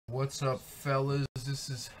What's up, fellas? This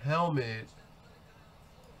is Helmet.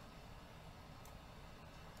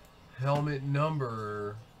 Helmet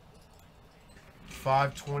number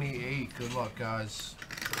 528. Good luck, guys.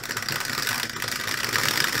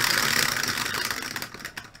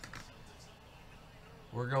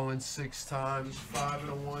 We're going 6 times. 5 and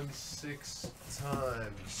a 1, 6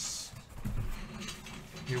 times.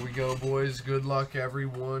 Here we go, boys. Good luck,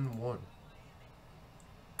 everyone. 1.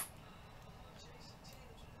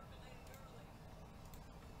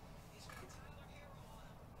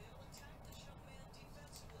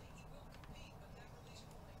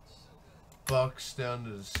 Bucks down to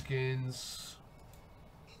the Skins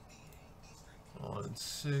on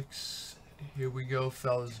 6. Here we go,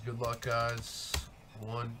 fellas. Good luck, guys.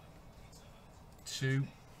 1, 2,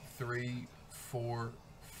 3, 4,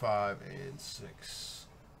 5, and 6.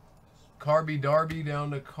 Carby Darby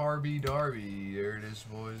down to Carby Darby. There it is,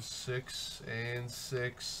 boys. 6 and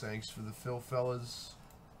 6. Thanks for the fill, fellas.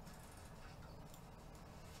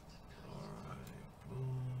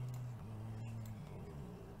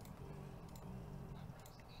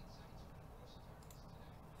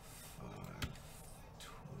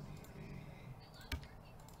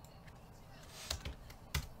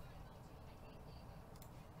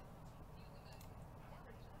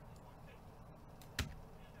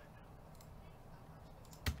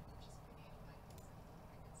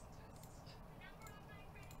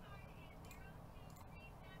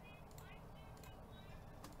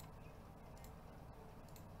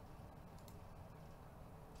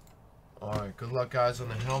 Alright, good luck, guys, on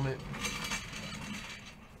the helmet.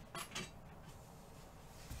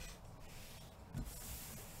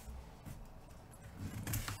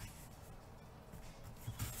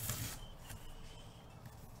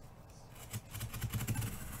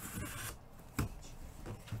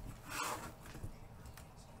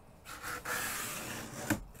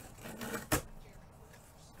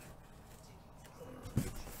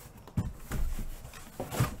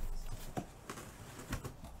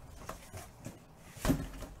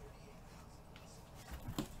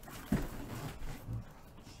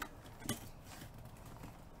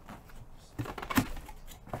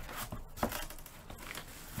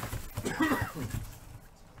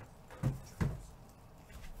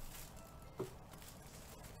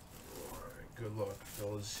 Good luck,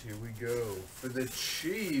 fellas. Here we go. For the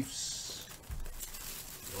Chiefs.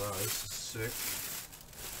 Wow, this is sick.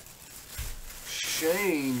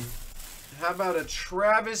 Shane. How about a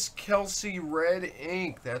Travis Kelce red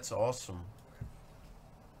ink? That's awesome.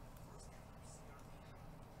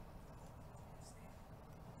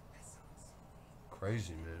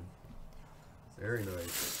 Crazy, man. Very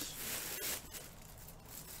nice.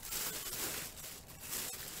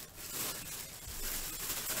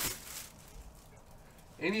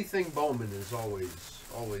 Anything Bowman is always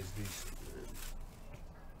decent, man.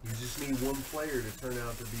 You just need one player to turn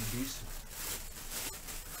out to be decent.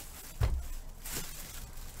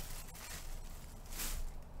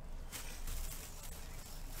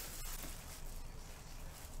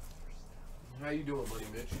 How you doing, Money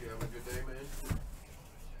Mitch? You have a good day, man?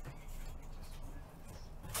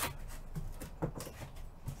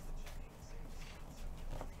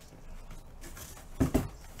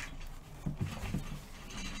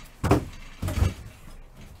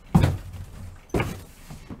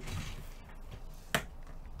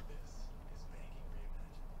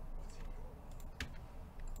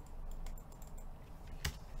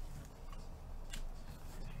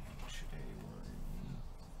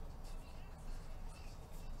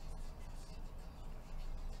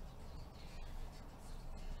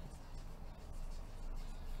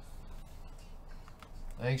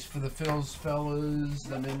 Thanks for the fills, fellas.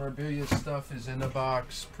 The memorabilia stuff is in the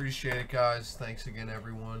box. Appreciate it, guys. Thanks again,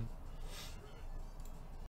 everyone.